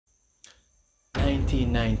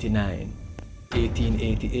1999,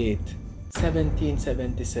 1888,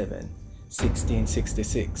 1777,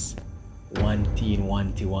 1666,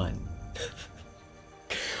 1921.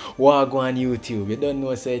 Wagwan YouTube, you don't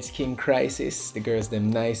know, so it's King Crisis, the girls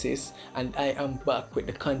them nicest, and I am back with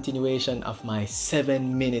the continuation of my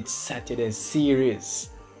 7-minute Saturday series.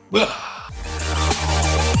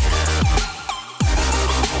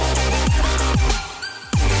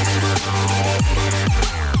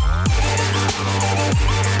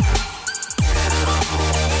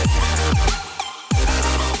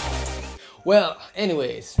 Well,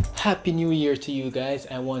 anyways, Happy New Year to you guys.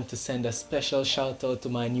 I want to send a special shout out to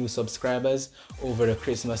my new subscribers over the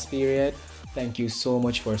Christmas period. Thank you so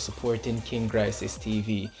much for supporting King Crisis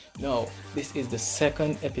TV. Now, this is the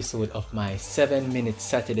second episode of my 7-minute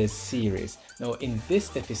Saturdays series. Now, in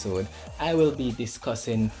this episode, I will be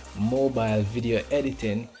discussing mobile video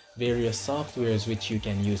editing, various softwares which you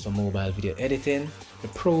can use for mobile video editing, the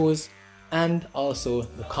pros, and also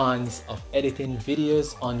the cons of editing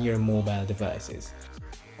videos on your mobile devices.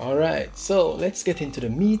 Alright, so let's get into the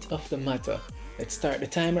meat of the matter. Let's start the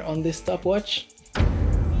timer on this stopwatch.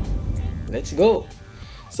 Let's go!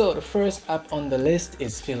 So the first app on the list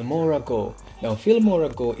is Filmora Go. Now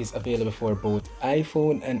Filmora Go is available for both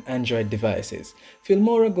iPhone and Android devices.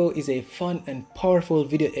 Filmora Go is a fun and powerful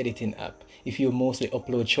video editing app. If you mostly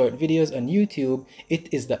upload short videos on YouTube,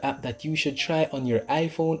 it is the app that you should try on your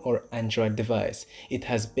iPhone or Android device. It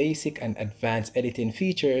has basic and advanced editing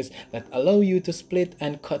features that allow you to split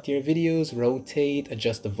and cut your videos, rotate,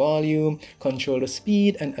 adjust the volume, control the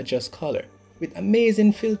speed, and adjust color. With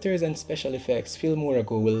amazing filters and special effects, Filmora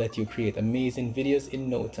Go will let you create amazing videos in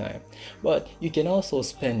no time. But you can also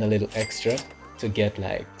spend a little extra to get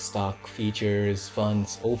like stock features,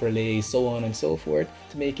 fonts, overlays, so on and so forth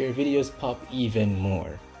to make your videos pop even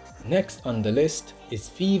more. Next on the list is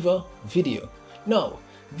Viva Video. Now,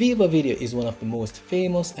 Viva Video is one of the most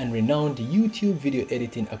famous and renowned YouTube video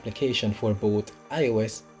editing application for both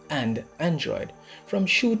iOS and Android. From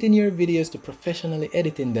shooting your videos to professionally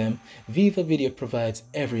editing them, Viva Video provides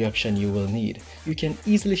every option you will need. You can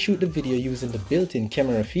easily shoot the video using the built-in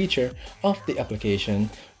camera feature of the application.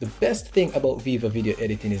 The best thing about Viva Video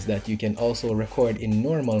editing is that you can also record in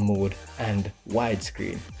normal mode and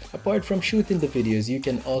widescreen. Apart from shooting the videos, you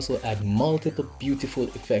can also add multiple beautiful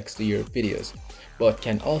effects to your videos, but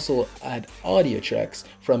can also add audio tracks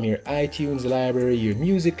from your iTunes library, your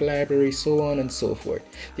music library, so on and so forth.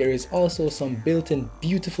 There is also some built-in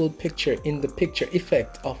beautiful picture-in-the-picture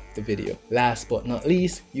effect of the video. Last but not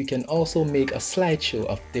least, you can also make a slideshow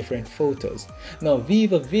of different photos. Now,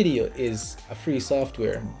 Viva Video is a free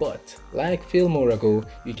software, but like Filmora Go,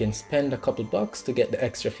 you can spend a couple bucks to get the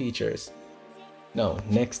extra features. Now,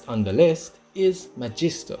 next on the list is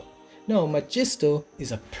Magisto. Now, Magisto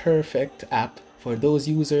is a perfect app for those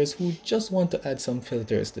users who just want to add some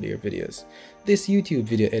filters to their videos. This YouTube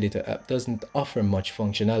video editor app doesn't offer much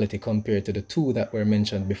functionality compared to the two that were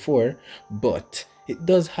mentioned before, but it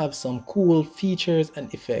does have some cool features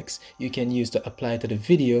and effects you can use to apply to the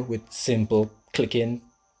video with simple clicking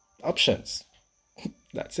options.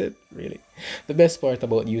 That's it, really. The best part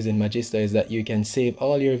about using Magisto is that you can save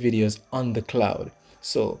all your videos on the cloud.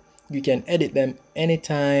 So you can edit them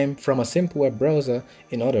anytime from a simple web browser,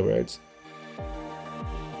 in other words.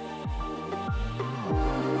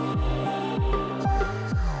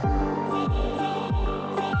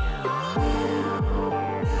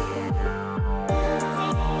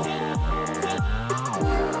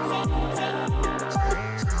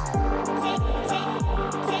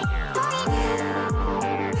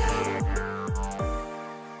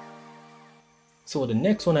 So the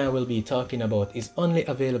next one I will be talking about is only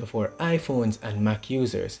available for iPhones and Mac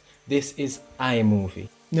users. This is iMovie.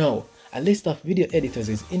 Now, a list of video editors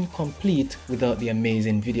is incomplete without the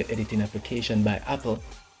amazing video editing application by Apple,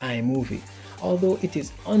 iMovie. Although it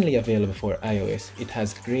is only available for iOS, it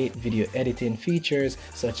has great video editing features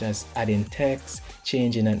such as adding text,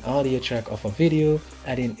 changing an audio track of a video,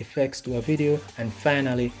 adding effects to a video, and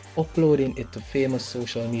finally uploading it to famous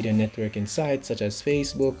social media networking sites such as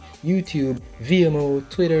Facebook, YouTube, Vimeo,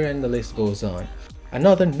 Twitter, and the list goes on.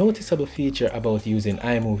 Another noticeable feature about using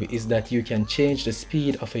iMovie is that you can change the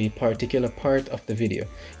speed of a particular part of the video.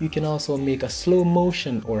 You can also make a slow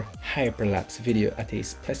motion or hyperlapse video at a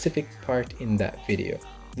specific part in that video.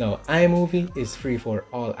 Now, iMovie is free for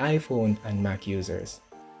all iPhone and Mac users.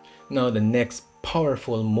 Now, the next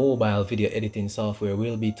powerful mobile video editing software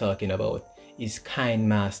we'll be talking about is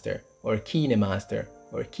KineMaster or KineMaster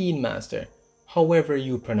or KineMaster, however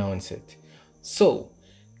you pronounce it. So,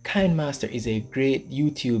 KineMaster is a great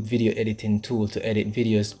YouTube video editing tool to edit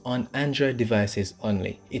videos on Android devices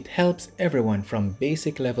only. It helps everyone from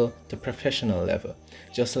basic level to professional level.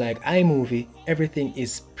 Just like iMovie, everything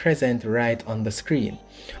is present right on the screen.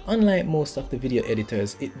 Unlike most of the video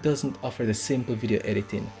editors, it doesn't offer the simple video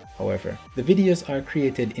editing. However, the videos are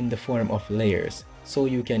created in the form of layers, so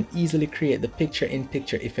you can easily create the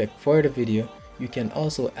picture-in-picture effect for the video. You can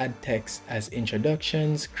also add text as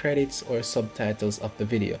introductions, credits, or subtitles of the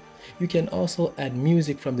video. You can also add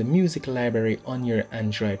music from the music library on your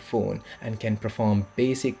Android phone and can perform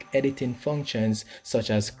basic editing functions such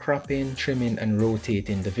as cropping, trimming, and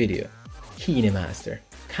rotating the video. KineMaster,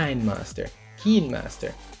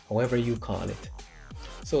 KineMaster, however you call it.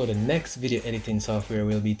 So the next video editing software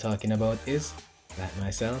we'll be talking about is, like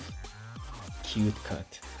myself,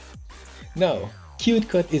 CuteCut. Now,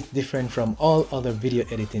 CuteCut is different from all other video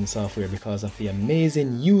editing software because of the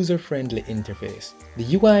amazing user-friendly interface.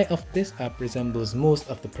 The UI of this app resembles most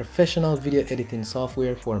of the professional video editing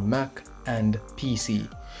software for Mac and PC.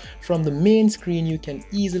 From the main screen, you can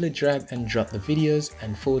easily drag and drop the videos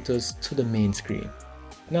and photos to the main screen.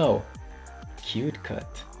 Now, CuteCut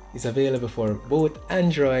is available for both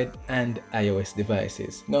Android and iOS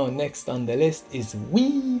devices. Now, next on the list is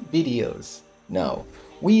WeVideos. Now,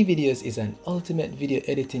 WeVideos is an ultimate video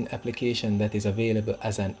editing application that is available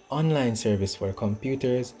as an online service for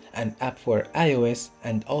computers, an app for iOS,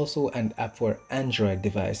 and also an app for Android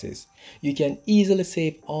devices. You can easily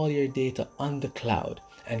save all your data on the cloud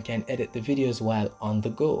and can edit the videos while on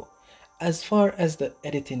the go. As far as the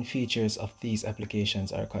editing features of these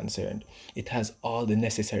applications are concerned, it has all the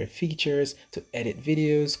necessary features to edit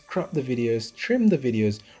videos, crop the videos, trim the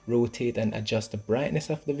videos, rotate and adjust the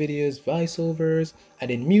brightness of the videos, voiceovers,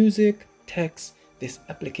 add in music, text. This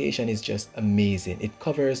application is just amazing. It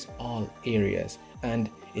covers all areas and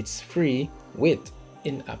it's free with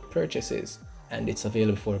in-app purchases, and it's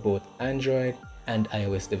available for both Android and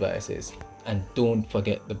iOS devices. And don't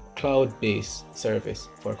forget the cloud-based service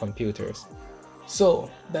for computers. So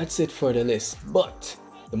that's it for the list, but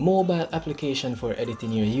the mobile application for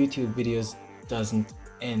editing your YouTube videos doesn't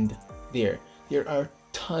end there. There are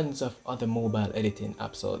tons of other mobile editing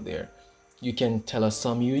apps out there. You can tell us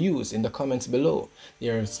some you use in the comments below.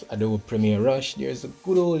 There's Adobe Premiere Rush. There's a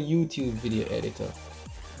good old YouTube video editor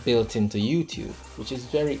built into YouTube, which is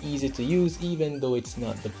very easy to use even though it's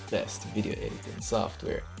not the best video editing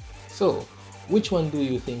software. So, which one do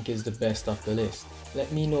you think is the best of the list? Let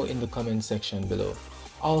me know in the comment section below.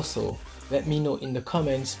 Also, let me know in the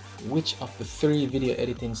comments which of the 3 video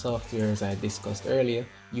editing softwares I discussed earlier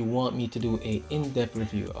you want me to do an in-depth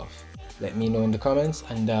review of. Let me know in the comments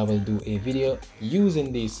and I will do a video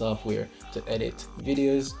using these software to edit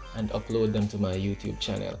videos and upload them to my YouTube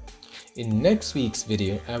channel. In next week's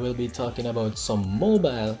video, I will be talking about some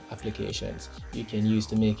mobile applications you can use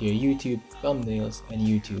to make your YouTube thumbnails and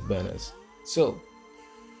YouTube banners. So,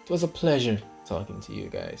 it was a pleasure talking to you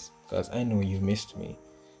guys because I know you missed me.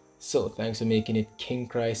 So, thanks for making it King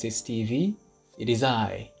Crisis TV. It is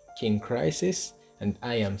I, King Crisis, and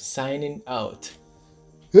I am signing out.